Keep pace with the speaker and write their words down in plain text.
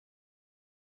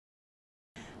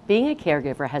Being a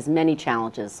caregiver has many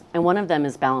challenges, and one of them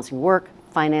is balancing work,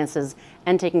 finances,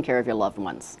 and taking care of your loved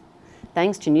ones.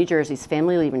 Thanks to New Jersey's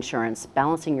Family Leave Insurance,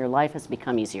 balancing your life has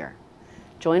become easier.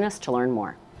 Join us to learn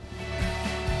more.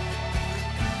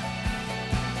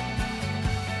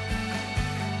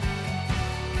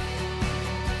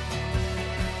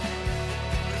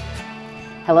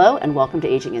 Hello and welcome to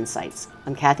Aging Insights.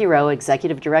 I'm Kathy Rowe,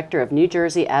 Executive Director of New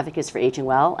Jersey Advocates for Aging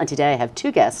Well, and today I have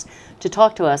two guests to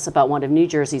talk to us about one of New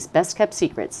Jersey's best-kept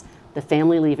secrets, the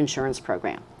Family Leave Insurance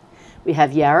Program. We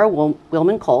have Yarrow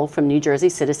Wilman-Cole from New Jersey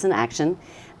Citizen Action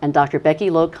and Dr. Becky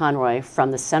Logue-Conroy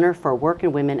from the Center for Work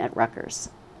and Women at Rutgers.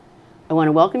 I want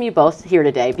to welcome you both here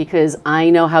today because I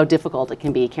know how difficult it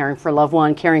can be caring for a loved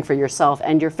one, caring for yourself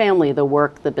and your family, the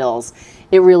work, the bills.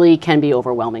 It really can be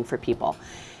overwhelming for people.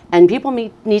 And people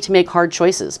need to make hard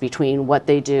choices between what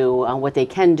they do, what they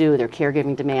can do, their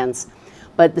caregiving demands.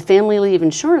 But the Family Leave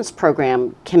Insurance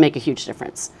Program can make a huge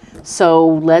difference. So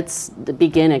let's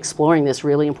begin exploring this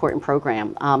really important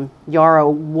program. Yarrow,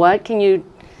 what can you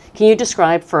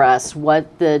describe for us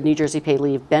what the New Jersey Paid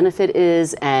Leave benefit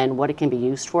is and what it can be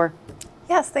used for?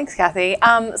 Yes, thanks, Kathy.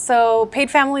 So paid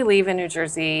family leave in New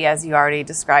Jersey, as you already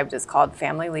described, is called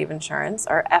Family Leave Insurance,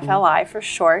 or FLI for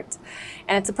short.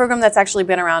 And it's a program that's actually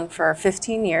been around for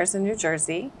 15 years in New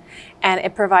Jersey. And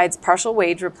it provides partial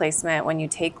wage replacement when you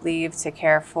take leave to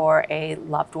care for a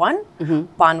loved one,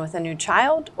 bond with a new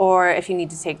child, or if you need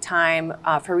to take time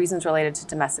for reasons related to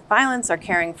domestic violence or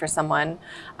caring for someone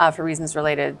for reasons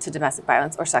related to domestic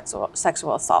violence or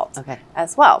sexual assault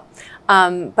as well.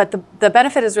 But the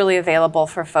benefit is really available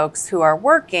for folks who are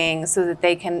working so that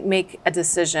they can make a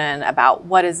decision about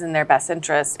what is in their best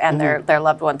interest and their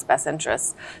loved one's best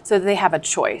interest, so that they have a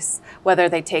choice, whether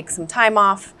they take some time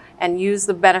off and use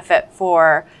the benefit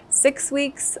for 6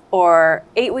 weeks or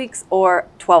 8 weeks or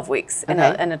 12 weeks in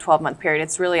a 12-month period.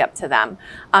 It's really up to them.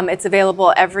 It's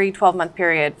available every 12-month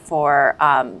period for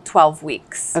 12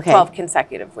 weeks, 12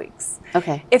 consecutive weeks.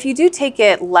 If you do take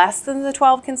it less than the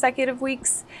 12 consecutive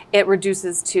weeks, it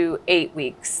reduces to 8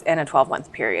 weeks in a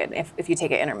 12-month period if you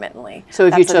take it intermittently. So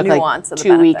if That's you took like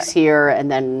 2 weeks here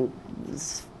and then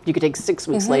you could take 6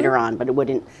 weeks later on, but it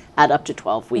wouldn't add up to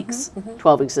 12 weeks.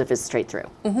 12 weeks if it's straight through.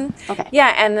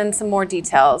 Yeah, and then some more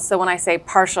details. So when I say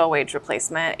partial wage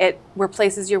replacement, it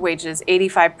replaces your wages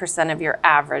 85% of your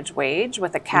average wage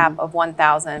with a cap of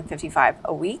 $1,055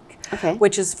 a week,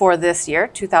 which is for this year,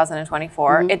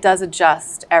 2024. It does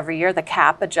adjust every year. The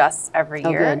cap adjusts every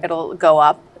year. It'll go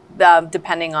up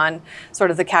depending on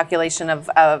sort of the calculation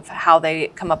of how they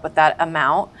come up with that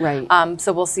amount.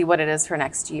 So we'll see what it is for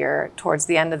next year towards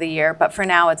the end of the year. But for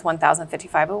now, it's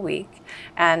 $1,055 a week,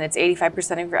 and it's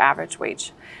 85% of your average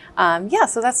wage. Yeah,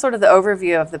 so that's sort of the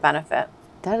overview of the benefit.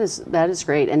 That is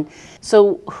great. And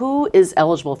so who is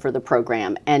eligible for the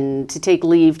program? And to take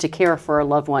leave to care for a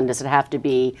loved one, does it have to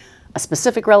be a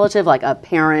specific relative, like a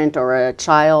parent or a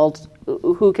child?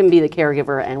 Who can be the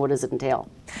caregiver, and what does it entail?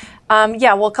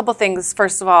 Yeah, well, a couple things.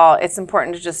 First of all, it's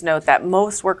important to just note that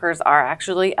most workers are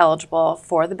actually eligible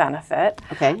for the benefit.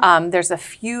 There's a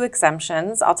few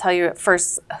exemptions. I'll tell you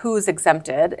first who's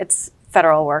exempted. It's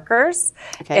federal workers.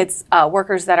 It's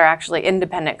workers that are actually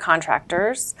independent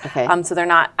contractors. So they're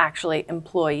not actually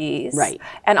employees.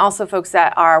 And also folks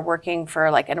that are working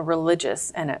for like a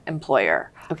religious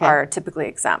employer are typically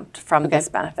exempt from this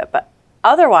benefit. But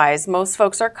otherwise, most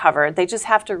folks are covered. They just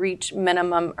have to reach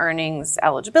minimum earnings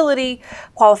eligibility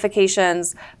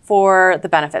qualifications for the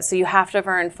benefit. So you have to have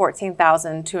earned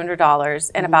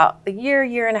 $14,200 in about a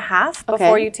year and a half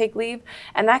before you take leave.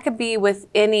 And that could be with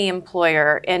any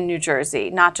employer in New Jersey,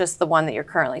 not just the one that you're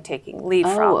currently taking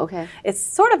leave from. It's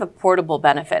sort of a portable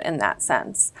benefit in that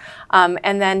sense.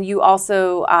 And then you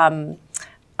also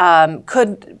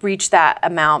could reach that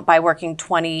amount by working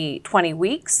 20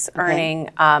 weeks, earning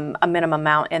a minimum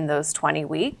amount in those 20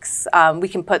 weeks. We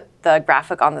can put the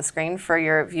graphic on the screen for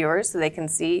your viewers so they can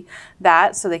see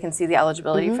that, so they can see the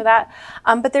eligibility for that.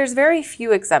 But there's very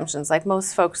few exemptions. Like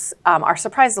most folks are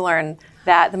surprised to learn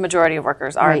that the majority of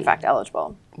workers are in fact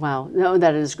eligible. Wow, no,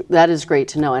 that is great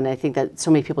to know, and I think that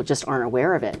so many people just aren't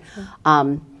aware of it.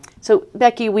 So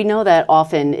Becky, we know that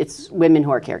often it's women who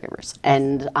are caregivers,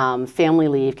 and family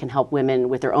leave can help women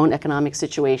with their own economic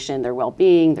situation, their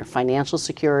well-being, their financial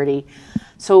security.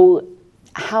 So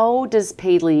how does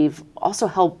paid leave also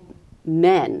help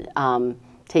men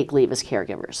take leave as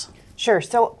caregivers? Sure.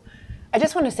 So I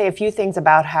just want to say a few things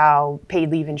about how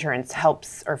paid leave insurance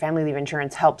helps, or family leave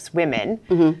insurance helps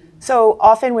women. So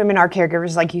often women are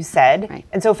caregivers, like you said.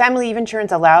 And so family leave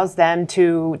insurance allows them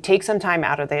to take some time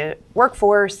out of the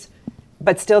workforce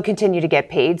but still continue to get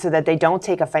paid so that they don't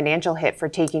take a financial hit for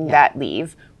taking that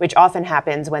leave, which often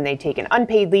happens when they take an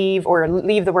unpaid leave or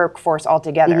leave the workforce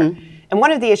altogether. And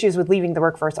one of the issues with leaving the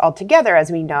workforce altogether,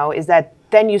 as we know, is that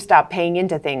then you stop paying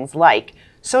into things like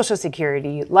Social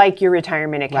Security, like your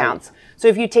retirement accounts. So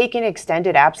if you take an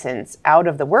extended absence out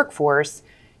of the workforce,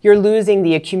 you're losing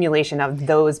the accumulation of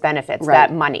those benefits,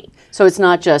 that money. So it's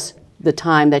not just the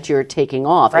time that you're taking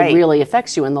off. It really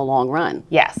affects you in the long run.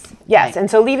 Yes. And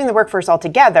so leaving the workforce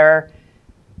altogether,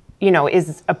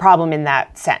 is a problem in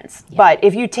that sense. But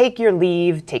if you take your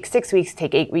leave, take 6 weeks,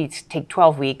 take 8 weeks, take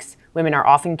 12 weeks, women are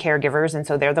often caregivers, and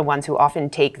so they're the ones who often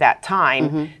take that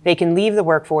time. They can leave the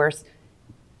workforce,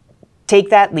 take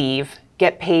that leave,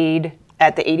 get paid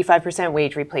at the 85%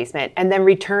 wage replacement, and then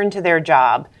return to their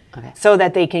job so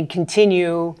that they can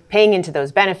continue paying into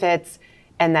those benefits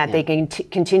and that they can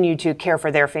continue to care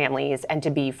for their families and to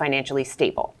be financially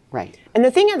stable. And the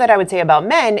thing that I would say about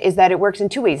men is that it works in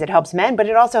two ways. It helps men, but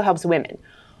it also helps women.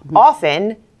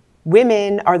 Often,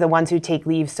 women are the ones who take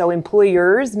leave, so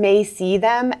employers may see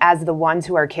them as the ones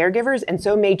who are caregivers and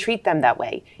so may treat them that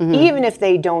way, even if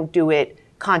they don't do it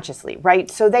consciously,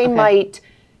 right? So they might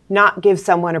not give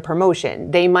someone a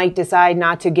promotion. They might decide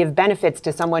not to give benefits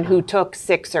to someone who took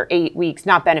 6 or 8 weeks,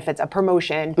 not benefits, a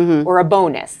promotion or a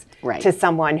bonus to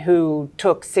someone who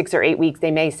took 6 or 8 weeks. They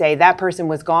may say that person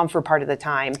was gone for part of the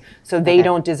time, so they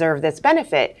don't deserve this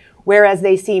benefit. Whereas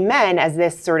they see men as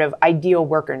this sort of ideal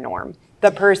worker norm. The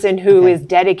person who is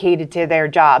dedicated to their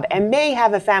job and may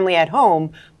have a family at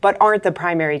home, but aren't the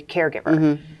primary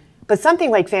caregiver. But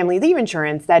something like family leave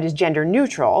insurance that is gender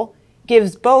neutral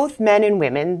gives both men and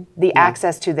women the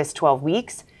access to this 12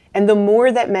 weeks. And the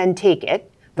more that men take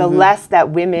it, the less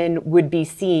that women would be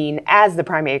seen as the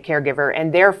primary caregiver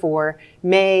and therefore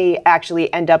may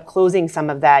actually end up closing some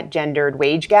of that gendered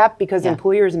wage gap because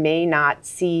employers may not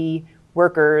see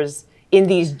workers in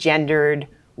these gendered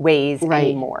ways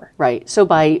anymore. So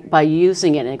by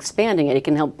using it and expanding it, it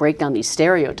can help break down these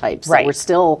stereotypes that we're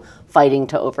still fighting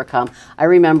to overcome. I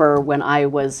remember when I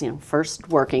was first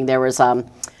working, there was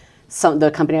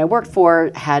the company I worked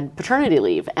for had paternity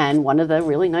leave, and one of the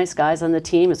really nice guys on the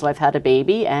team, his wife had a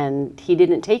baby, and he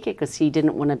didn't take it because he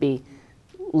didn't want to be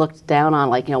looked down on,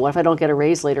 like, what if I don't get a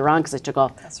raise later on because I took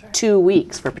off 2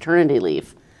 weeks for paternity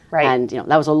leave. And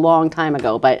that was a long time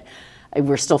ago, but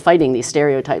we're still fighting these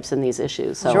stereotypes and these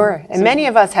issues. So, and many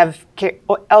of us have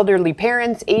elderly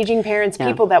parents, aging parents,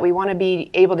 people that we want to be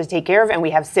able to take care of, and we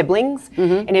have siblings.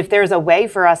 And if there's a way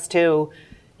for us to,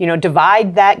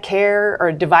 divide that care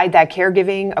or divide that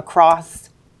caregiving across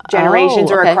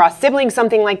generations or across siblings,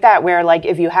 something like that, where like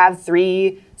if you have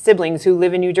 3 siblings who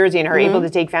live in New Jersey and are able to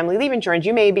take family leave insurance,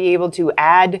 you may be able to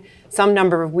add some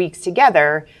number of weeks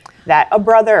together that a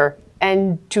brother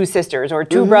and 2 sisters, or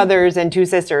 2 brothers and 2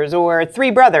 sisters, or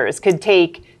 3 brothers could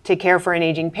take to care for an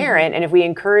aging parent. And if we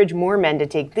encourage more men to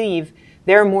take leave,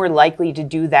 they're more likely to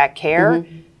do that care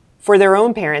for their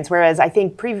own parents. Whereas I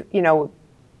think,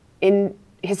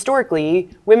 historically,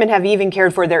 women have even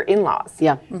cared for their in-laws.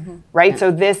 Right?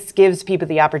 So this gives people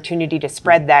the opportunity to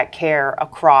spread that care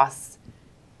across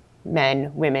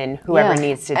men, women, whoever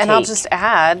needs to take. And I'll just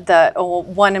add that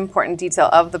one important detail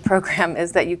of the program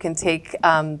is that you can take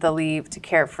the leave to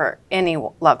care for any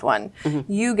loved one.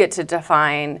 You get to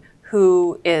define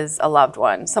who is a loved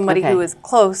one, somebody who is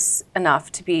close enough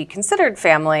to be considered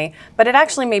family, but it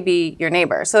actually may be your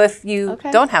neighbor. So if you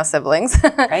don't have siblings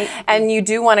and you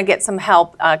do want to get some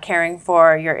help caring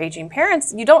for your aging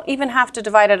parents, you don't even have to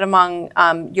divide it among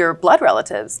your blood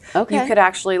relatives. You could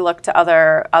actually look to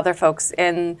other folks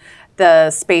in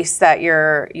the space that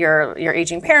your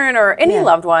aging parent or any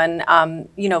loved one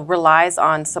relies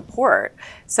on support.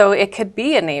 So it could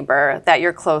be a neighbor that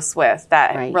you're close with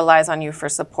that relies on you for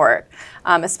support.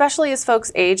 Especially as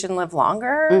folks age and live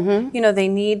longer, they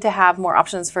need to have more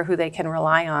options for who they can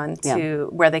rely on to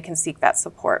where they can seek that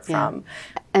support from.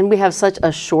 And we have such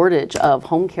a shortage of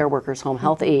home care workers, home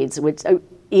health aides, which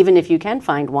even if you can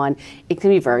find one, it can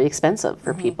be very expensive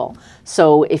for people.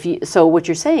 So what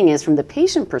you're saying is, from the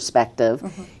patient perspective,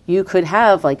 you could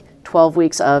have like 12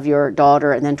 weeks of your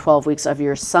daughter and then 12 weeks of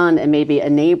your son and maybe a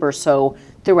neighbor. So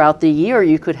throughout the year,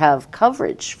 you could have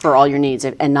coverage for all your needs,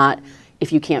 and not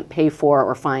if you can't pay for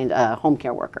or find a home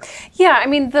care worker. Yeah, I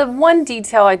mean, the one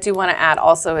detail I do want to add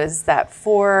also is that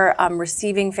for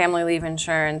receiving family leave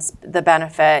insurance, the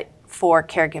benefit for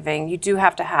caregiving, you do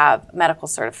have to have medical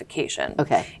certification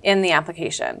in the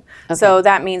application. So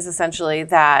that means essentially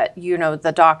that,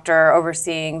 the doctor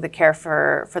overseeing the care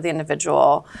for the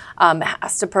individual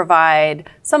has to provide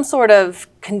some sort of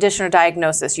condition or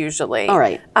diagnosis usually. All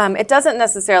right. It doesn't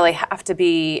necessarily have to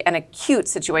be an acute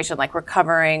situation like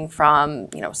recovering from,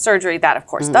 surgery. That of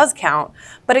course does count,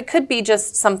 but it could be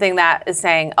just something that is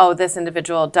saying, oh, this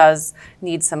individual does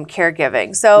need some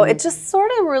caregiving. So it just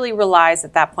sort of really relies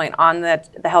at that point on the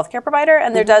healthcare provider,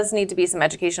 and there does need to be some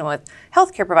education with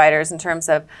healthcare providers in terms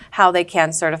of how they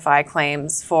can certify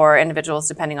claims for individuals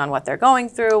depending on what they're going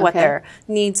through, what their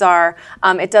needs are.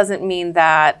 It doesn't mean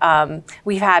that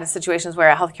we've had situations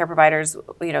where healthcare providers,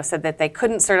 said that they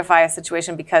couldn't certify a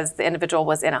situation because the individual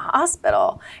was in a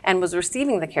hospital and was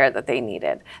receiving the care that they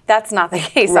needed. That's not the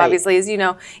case, obviously. As you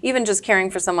know, even just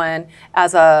caring for someone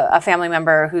as a family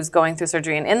member who's going through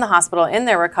surgery and in the hospital in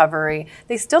their recovery,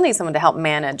 they still need someone to help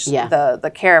manage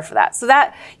the care for that. So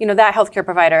that, that healthcare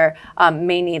provider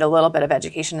may need a little bit of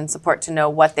education and support to know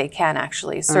what they can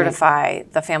actually certify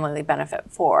the family leave benefit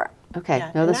for. Okay,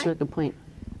 no, that's a really good point.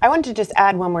 I want to just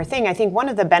add one more thing. I think one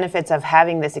of the benefits of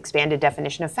having this expanded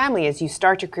definition of family is you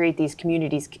start to create these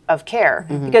communities of care,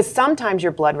 because sometimes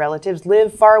your blood relatives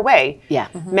live far away. Yeah.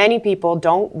 Many people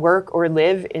don't work or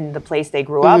live in the place they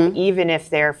grew up, even if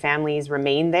their families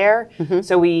remain there.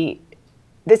 So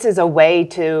this is a way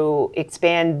to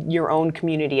expand your own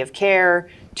community of care,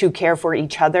 to care for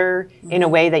each other in a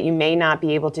way that you may not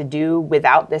be able to do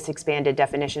without this expanded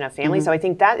definition of family. So I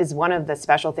think that is one of the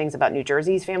special things about New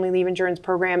Jersey's family leave insurance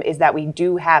program, is that we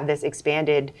do have this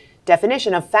expanded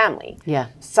definition of family,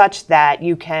 such that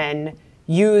you can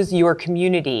use your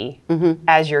community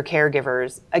as your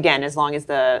caregivers, again, as long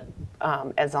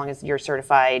as you're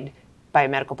certified by a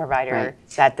medical provider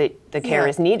that the care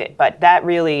is needed. But that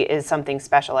really is something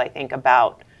special, I think,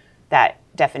 about that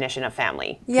definition of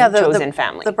family, chosen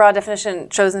family. The broad definition,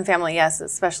 chosen family, yes,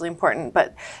 it's especially important.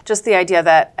 But just the idea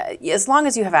that as long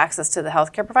as you have access to the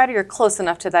healthcare provider, you're close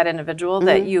enough to that individual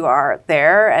that you are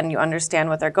there and you understand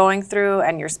what they're going through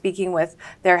and you're speaking with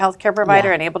their healthcare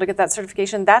provider and able to get that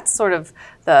certification. That's sort of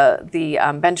the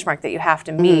benchmark that you have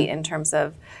to meet in terms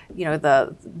of,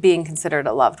 the being considered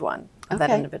a loved one of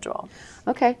that individual.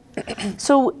 Okay.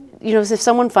 So, if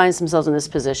someone finds themselves in this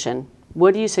position,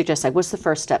 what do you suggest? Like, what's the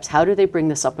first steps? How do they bring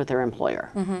this up with their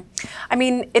employer? I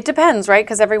mean, it depends, right?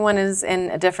 Because everyone is in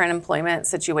a different employment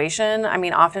situation. I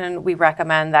mean, often we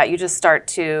recommend that you just start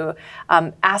to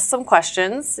ask some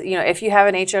questions. If you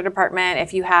have an HR department,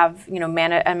 if you have,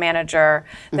 a manager,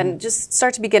 then just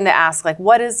start to begin to ask, like,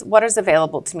 what is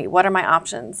available to me? What are my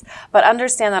options? But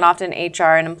understand that often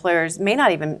HR and employers may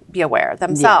not even be aware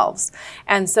themselves.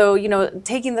 And so,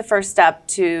 taking the first step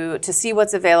to see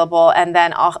what's available, and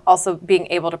then also being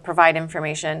able to provide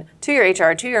information to your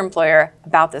HR, to your employer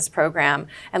about this program,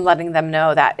 and letting them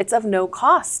know that it's of no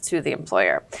cost to the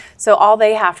employer. So all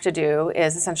they have to do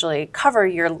is essentially cover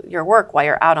your work while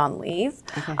you're out on leave.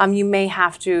 You may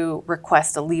have to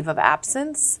request a leave of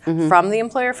absence from the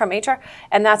employer, from HR,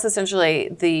 and that's essentially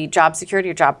the job security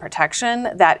or job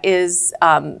protection that is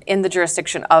in the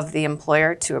jurisdiction of the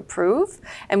employer to approve.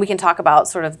 And we can talk about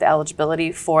sort of the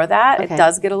eligibility for that. It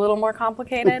does get a little more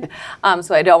complicated,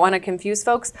 so I don't want to confuse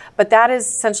folks, but that is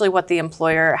essentially what the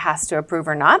employer has to approve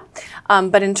or not.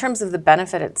 But in terms of the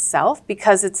benefit itself,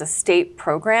 because it's a state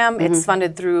program, it's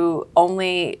funded through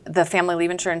the family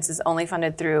leave insurance is only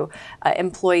funded through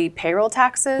employee payroll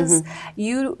taxes.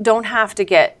 You don't have to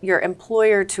get your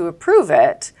employer to approve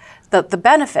it. The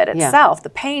benefit itself, the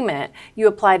payment, you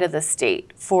apply to the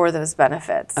state for those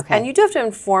benefits. And you do have to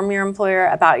inform your employer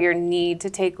about your need to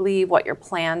take leave, what your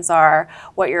plans are,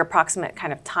 what your approximate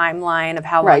kind of timeline of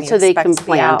how long you expect to be out. So they can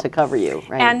plan to cover you,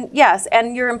 right? And yes,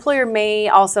 and your employer may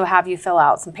also have you fill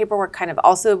out some paperwork, kind of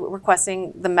also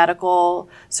requesting the medical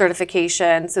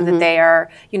certification so that they are,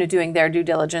 doing their due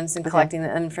diligence and collecting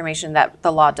the information that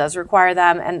the law does require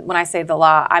them. And when I say the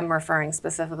law, I'm referring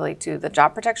specifically to the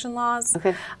job protection laws.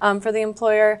 For the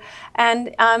employer,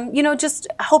 and just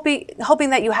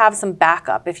hoping that you have some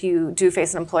backup if you do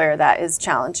face an employer that is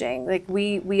challenging. Like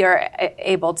we are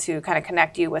able to kind of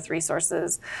connect you with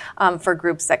resources for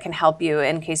groups that can help you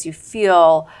in case you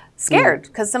feel scared,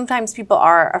 because sometimes people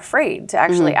are afraid to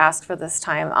actually ask for this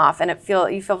time off, and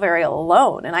you feel very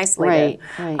alone and isolated.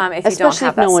 If Especially you don't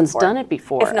have if no that one's support. done it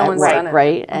before. If no one's done it.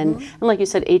 Right, and like you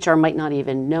said, HR might not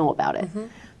even know about it.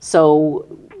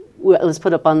 So let's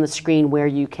put up on the screen where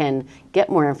you can get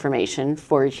more information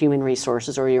for human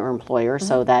resources or your employer,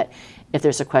 so that if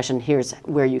there's a question, here's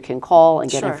where you can call and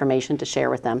get information to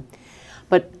share with them.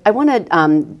 But I want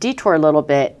to detour a little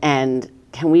bit, and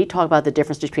can we talk about the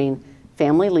difference between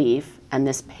family leave and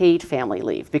this paid family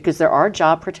leave? Because there are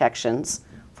job protections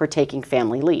for taking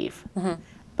family leave.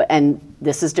 And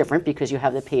this is different because you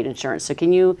have the paid insurance. So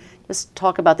can you just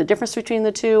talk about the difference between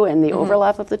the two and the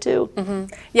overlap of the two?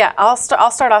 Yeah, I'll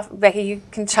start off. Becky, you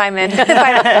can chime in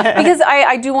because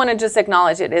I do want to just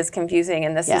acknowledge it is confusing,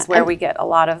 and this is where we get a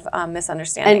lot of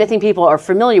misunderstanding. And I think people are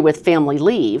familiar with family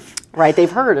leave, right?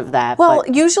 They've heard of that. Well,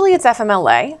 usually it's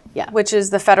FMLA, Yeah. which is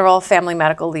the Federal Family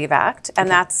Medical Leave Act, and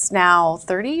that's now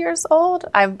 30 years old,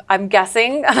 I'm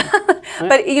guessing.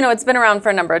 But, it's been around for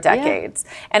a number of decades,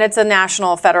 and it's a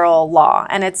national federal law,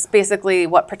 and it's basically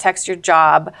what protects your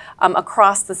job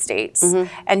across the states.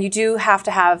 And you do have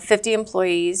to have 50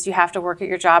 employees, you have to work at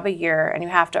your job a year, and you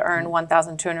have to earn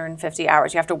 1,250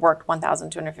 hours. You have to work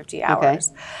 1,250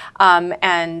 hours.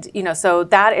 So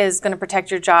that is going to protect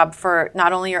your job for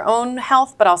not only your own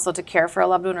health, but also to care for a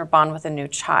loved one or bond with a new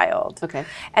child. Okay.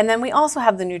 And then we also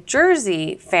have the New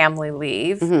Jersey Family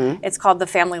Leave. It's called the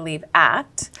Family Leave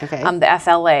Act, the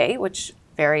FLA, which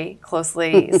very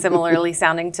closely, similarly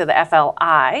sounding to the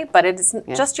FLI, but it's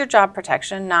just your job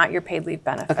protection, not your paid leave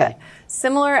benefit. Okay.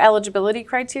 Similar eligibility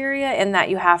criteria in that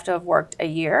you have to have worked a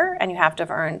year and you have to have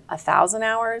earned 1,000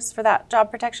 hours for that job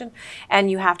protection,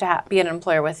 and you have to be an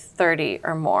employer with 30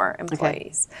 or more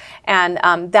employees. And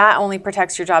that only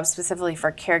protects your job specifically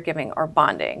for caregiving or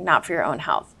bonding, not for your own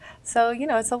health. So,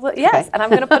 it's a yes, and I'm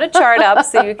going to put a chart up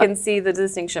so you can see the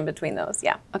distinction between those.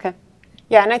 Yeah. Okay.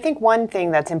 Yeah, and I think one thing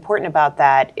that's important about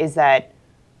that is that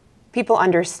people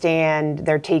understand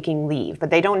they're taking leave, but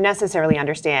they don't necessarily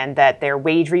understand that their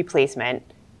wage replacement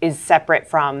is separate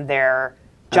from their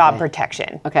job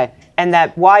protection. Okay. And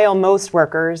that while most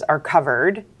workers are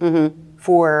covered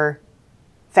for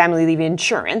family leave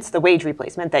insurance, the wage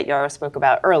replacement that Yarrow spoke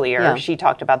about earlier, she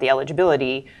talked about the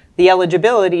eligibility. The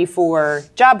eligibility for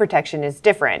job protection is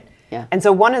different. Yeah. And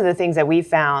so one of the things that we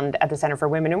found at the Center for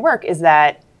Women in Work is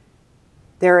that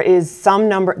there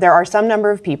are some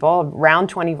number of people,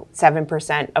 around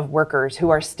 27% of workers, who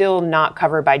are still not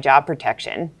covered by job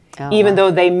protection, even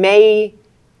though they may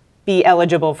be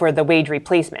eligible for the wage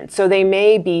replacement. So they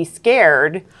may be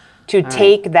scared to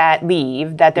take that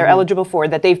leave that they're eligible for,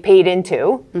 that they've paid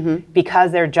into,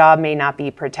 because their job may not be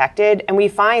protected. And we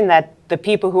find that the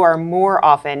people who are more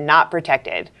often not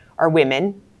protected are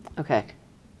women,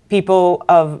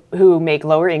 people who make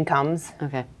lower incomes,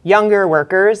 younger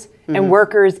workers, and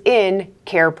workers in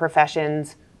care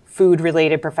professions,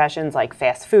 food-related professions like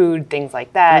fast food, things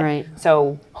like that.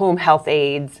 So home health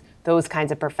aides, those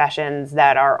kinds of professions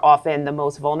that are often the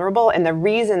most vulnerable. And the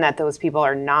reason that those people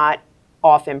are not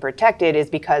often protected is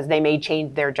because they may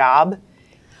change their job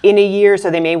in a year, so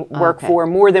they may work for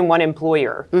more than one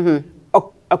employer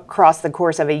across the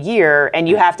course of a year, and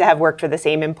you have to have worked for the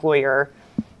same employer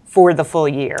for the full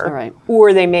year.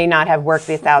 Or they may not have worked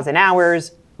 1,000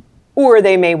 hours, or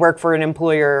they may work for an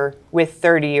employer with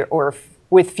 30 or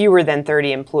with fewer than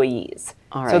 30 employees.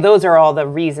 So those are all the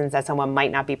reasons that someone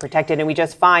might not be protected. And we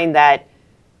just find that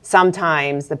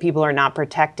sometimes the people who are not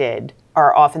protected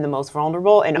are often the most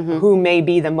vulnerable and who may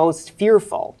be the most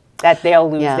fearful that they'll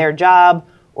lose their job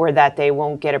or that they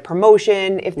won't get a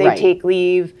promotion if they take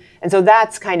leave. And so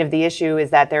that's kind of the issue, is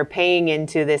that they're paying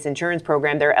into this insurance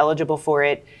program, they're eligible for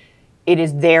it, it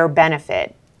is their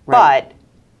benefit, but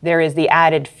there is the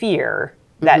added fear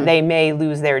that they may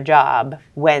lose their job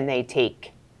when they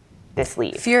take this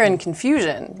leave. Fear and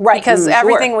confusion. Because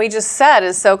everything we just said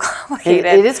is so complicated.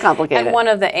 It is complicated. And one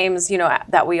of the aims,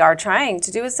 that we are trying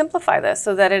to do is simplify this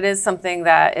so that it is something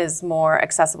that is more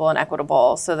accessible and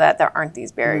equitable, so that there aren't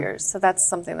these barriers. So that's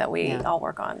something that we all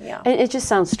work on, And it just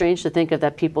sounds strange to think of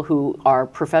that people who are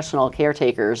professional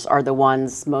caretakers are the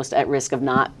ones most at risk of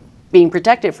not being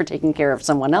protected for taking care of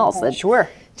someone else. That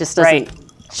just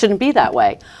shouldn't be that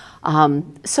way.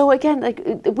 So again,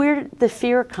 where the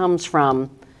fear comes from,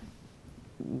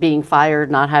 being fired,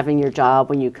 not having your job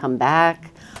when you come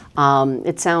back.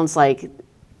 It sounds like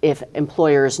if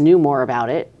employers knew more about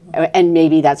it, and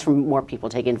maybe that's from more people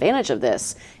taking advantage of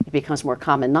this, it becomes more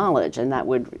common knowledge, and that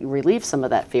would relieve some of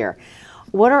that fear.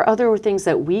 What are other things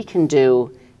that we can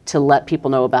do to let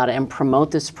people know about it and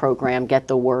promote this program, get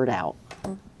the word out?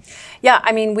 Yeah,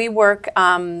 I mean, we work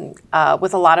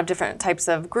with a lot of different types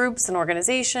of groups and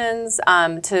organizations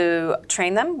to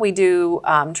train them. We do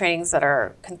trainings that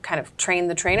are kind of train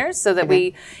the trainers, so that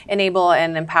we enable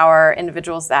and empower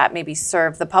individuals that maybe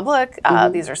serve the public.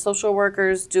 These are social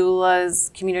workers,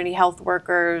 doulas, community health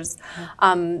workers,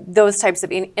 those types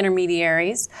of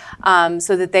intermediaries,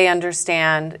 so that they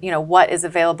understand, what is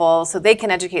available, so they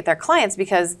can educate their clients,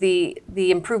 because the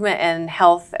improvement in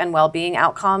health and well-being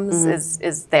outcomes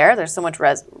is there. There's so much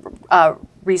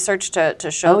research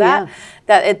to show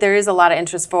that there is a lot of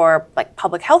interest for like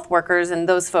public health workers and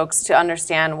those folks to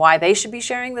understand why they should be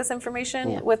sharing this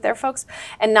information with their folks,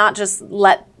 and not just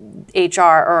let HR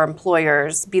or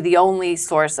employers be the only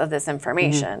source of this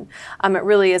information. It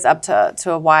really is up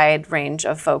to a wide range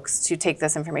of folks to take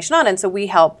this information on, and so we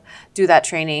help do that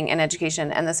training and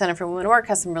education, and the Center for Women at Work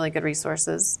has some really good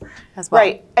resources as well.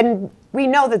 Right, and we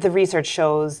know that the research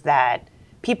shows that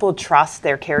people trust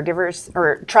their caregivers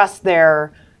or trust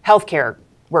their healthcare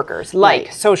workers,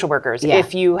 like social workers.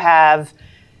 If you have,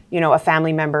 a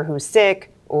family member who's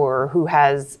sick or who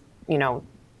has,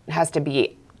 has to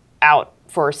be out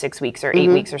for 6 weeks or 8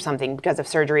 weeks or something because of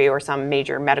surgery or some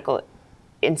major medical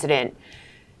incident,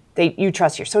 you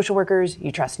trust your social workers,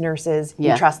 you trust nurses,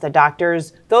 you trust the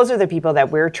doctors. Those are the people that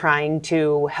we're trying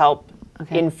to help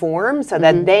inform so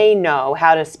that they know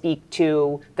how to speak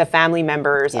to the family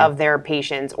members of their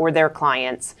patients or their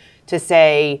clients to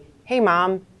say, hey,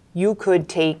 mom, you could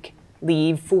take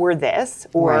leave for this,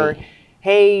 or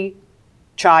hey,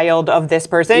 child of this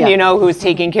person, who's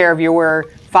taking care of your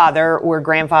father or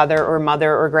grandfather or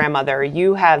mother or grandmother,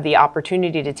 you have the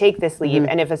opportunity to take this leave.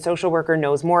 And if a social worker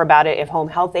knows more about it, if home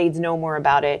health aides know more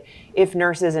about it, if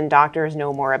nurses and doctors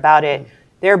know more about it,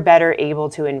 they're better able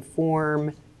to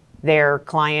inform their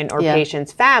client or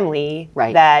patient's family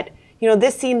that,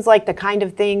 this seems like the kind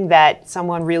of thing that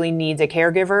someone really needs a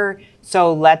caregiver.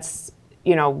 So let's,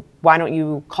 why don't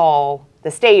you call the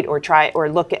state or try or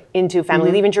look into family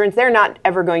leave insurance? They're not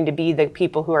ever going to be the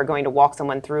people who are going to walk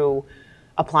someone through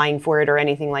applying for it or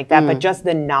anything like that, but just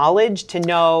the knowledge to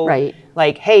know,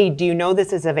 like, hey, do you know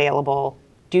this is available?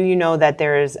 Do you know that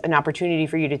there's an opportunity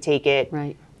for you to take it?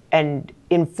 And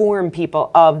inform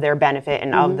people of their benefit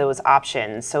and of those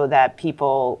options so that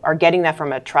people are getting that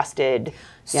from a trusted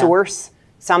source.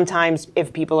 Sometimes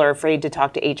if people are afraid to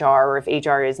talk to HR or if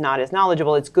HR is not as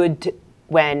knowledgeable, it's good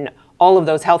when all of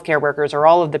those healthcare workers or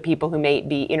all of the people who may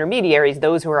be intermediaries,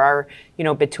 those who are,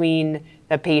 between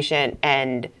the patient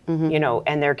and,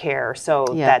 and their care so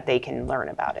that they can learn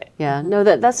about it. Yeah, no,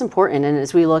 that's important. And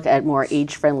as we look at more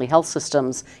age-friendly health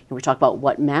systems, we talk about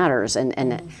what matters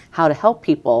and how to help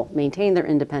people maintain their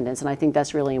independence. And I think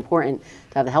that's really important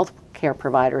to have the healthcare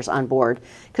providers on board,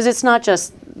 because it's not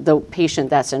just the patient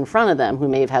that's in front of them who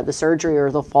may have had the surgery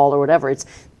or the fall or whatever. It's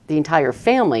the entire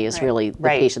family is really the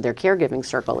patient. Their caregiving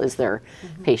circle is their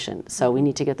patient. So we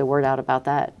need to get the word out about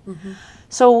that.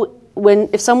 So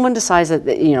if someone decides that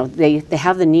they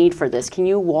have the need for this, can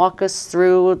you walk us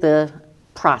through the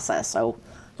process? So,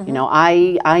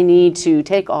 I need to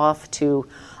take off to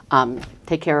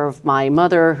take care of my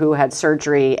mother who had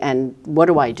surgery, and what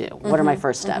do I do? What are my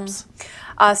first steps?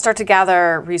 Start to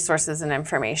gather resources and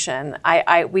information.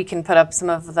 We can put up some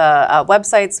of the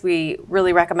websites. We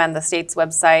really recommend the state's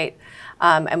website.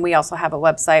 And we also have a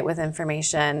website with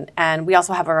information, and we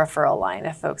also have a referral line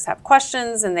if folks have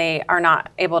questions and they are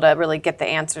not able to really get the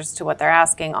answers to what they're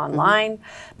asking online.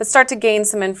 But start to gain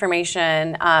some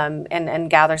information and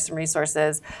gather some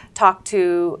resources. Talk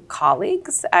to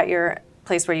colleagues at your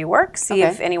place where you work, see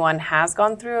if anyone has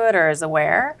gone through it or is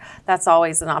aware. That's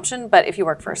always an option. But if you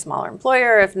work for a smaller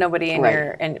employer, if nobody in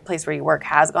your place where you work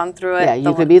has gone through it,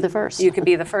 you could be the first. You could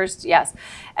be the first, yes.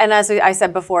 And as I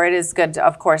said before, it is good to,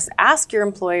 of course, ask your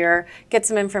employer, get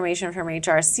some information from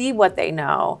HR, see what they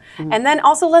know, and then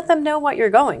also let them know what you're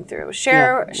going through.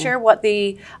 Share what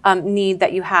the need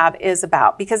that you have is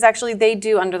about, because actually they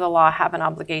do, under the law, have an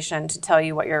obligation to tell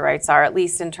you what your rights are, at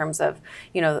least in terms of,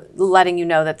 letting you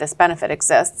know that this benefit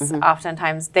exists.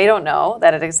 Oftentimes they don't know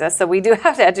that it exists, so we do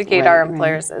have to educate our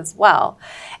employers as well.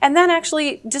 And then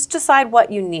actually just decide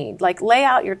what you need. Like, lay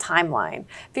out your timeline.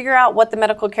 Figure out what the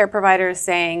medical care provider is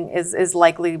saying is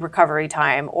likely recovery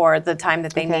time, or the time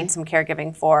that they need some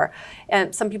caregiving for.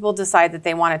 And some people decide that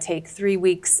they want to take 3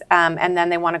 weeks and then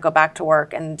they want to go back to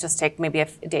work and just take maybe a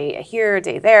day here, a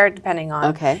day there, depending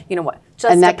on what.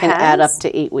 And that can add up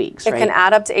to 8 weeks, right? It can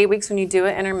add up to 8 weeks when you do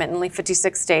it intermittently,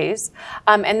 56 days.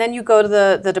 And then you go to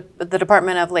the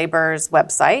Department of Labor's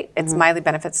website. It's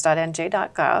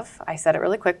mileybenefits.nj.gov. I said it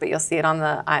really quick, but you'll see it on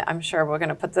the, I'm sure we're going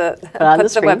to put the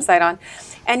website on.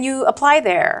 And you apply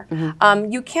there.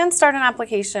 You can start an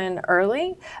application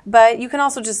early, but you can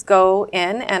also just go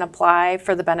in and apply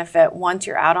for the benefit once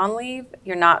you're out on leave.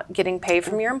 You're not getting paid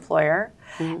from your employer.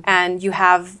 And you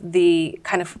have the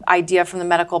kind of idea from the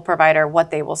medical provider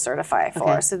what they will certify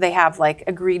for. So they have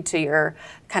agreed to your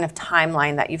kind of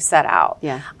timeline that you've set out.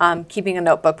 Yeah. Keeping a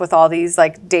notebook with all these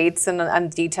like dates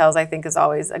and details, I think, is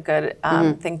always a good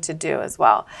thing to do as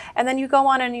well. And then you go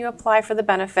on and you apply for the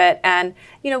benefit. And,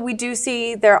 we do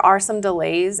see there are some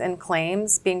delays in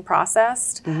claims being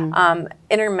processed.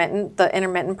 The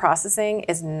intermittent processing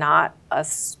is not a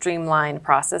streamlined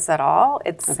process at all.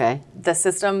 It's the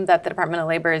system that the Department of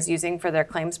Labor is using for their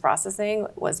claims processing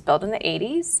was built in the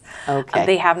 80s.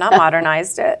 They have not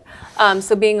modernized it.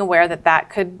 So being aware that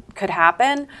could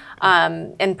happen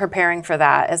and preparing for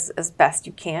that as best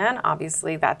you can.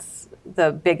 Obviously, that's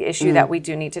the big issue that we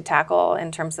do need to tackle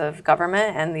in terms of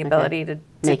government and the ability to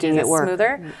Making do it this work.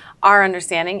 smoother. Our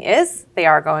understanding is they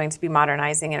are going to be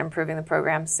modernizing and improving the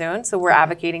program soon. So we're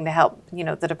advocating to help,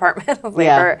 the Department of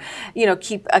Labor,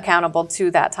 keep accountable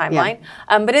to that timeline.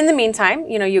 But in the meantime,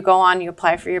 you go on, you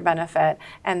apply for your benefit,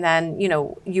 and then,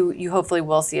 you hopefully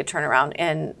will see a turnaround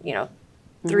in,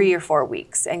 3 or 4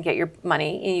 weeks and get your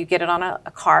money, and you get it on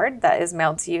a card that is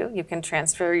mailed to you. You can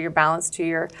transfer your balance to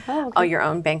your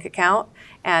own bank account,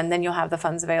 and then you'll have the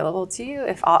funds available to you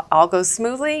if all goes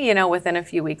smoothly, within a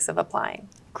few weeks of applying.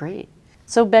 Great.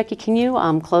 So Becky, can you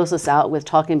close us out with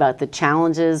talking about the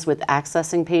challenges with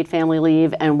accessing paid family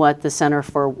leave and what the Center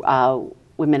for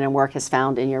Women in Work has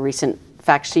found in your recent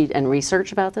fact sheet and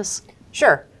research about this?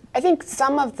 Sure. I think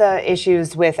some of the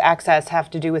issues with access have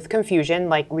to do with confusion,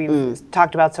 like we've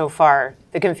talked about so far,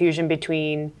 the confusion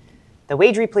between the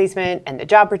wage replacement and the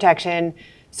job protection.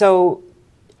 So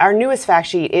our newest fact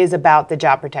sheet is about the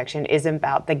job protection, is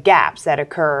about the gaps that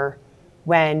occur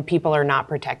when people are not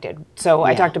protected. So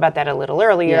I talked about that a little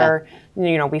earlier.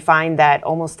 We find that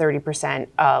almost 30%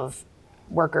 of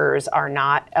workers are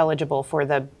not eligible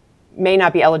may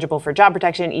not be eligible for job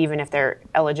protection, even if they're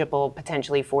eligible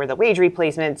potentially for the wage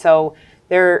replacement. So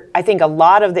I think a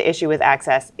lot of the issue with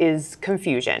access is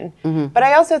confusion. But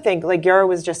I also think, like Yarrow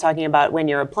was just talking about, when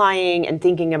you're applying and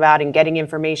thinking about and getting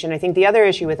information, I think the other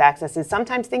issue with access is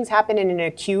sometimes things happen in an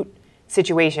acute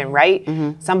situation, right?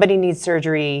 Somebody needs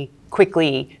surgery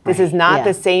quickly. This is not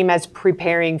the same as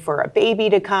preparing for a baby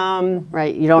to come.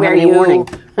 Right, you don't have any warning.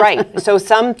 Right, so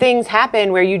some things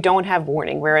happen where you don't have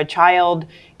warning, where a child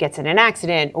gets in an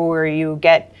accident, or you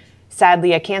get,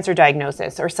 sadly, a cancer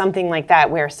diagnosis or something like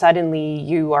that, where suddenly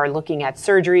you are looking at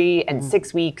surgery and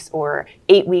 6 weeks or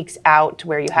 8 weeks out,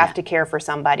 where you have to care for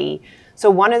somebody. So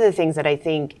one of the things that I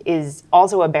think is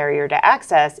also a barrier to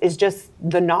access is just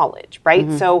the knowledge,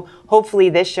 right? So hopefully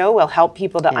this show will help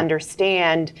people to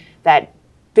understand that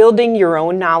building your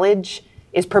own knowledge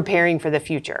is preparing for the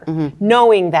future.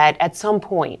 Knowing that at some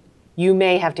point you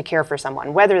may have to care for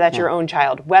someone, whether that's your own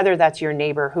child, whether that's your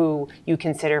neighbor who you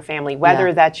consider family,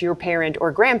 whether that's your parent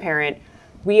or grandparent,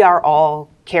 we are all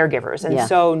caregivers. And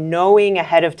so knowing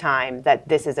ahead of time that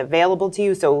this is available to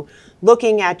you, so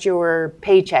looking at your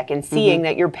paycheck and seeing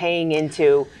that you're paying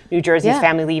into New Jersey's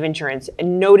family leave insurance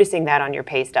and noticing that on your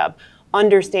pay stub,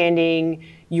 understanding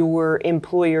your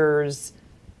employer's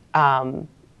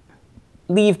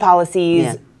leave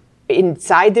policies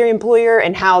inside their employer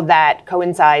and how that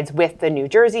coincides with the New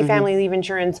Jersey family leave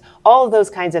insurance, all of those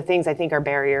kinds of things I think are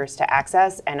barriers to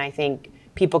access, and I think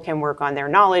people can work on their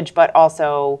knowledge, but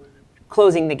also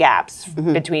closing the gaps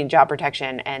between job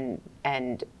protection and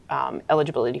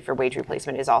eligibility for wage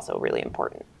replacement is also really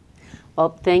important. Well,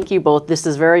 thank you both. This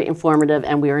is very informative,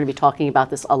 and we are going to be talking about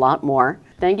this a lot more.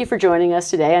 Thank you for joining us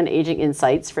today on Aging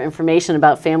Insights for information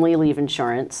about family leave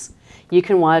insurance. You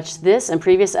can watch this and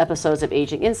previous episodes of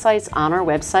Aging Insights on our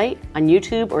website, on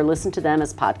YouTube, or listen to them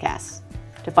as podcasts.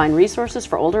 To find resources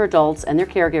for older adults and their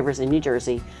caregivers in New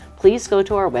Jersey, please go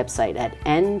to our website at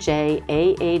njaaw.org.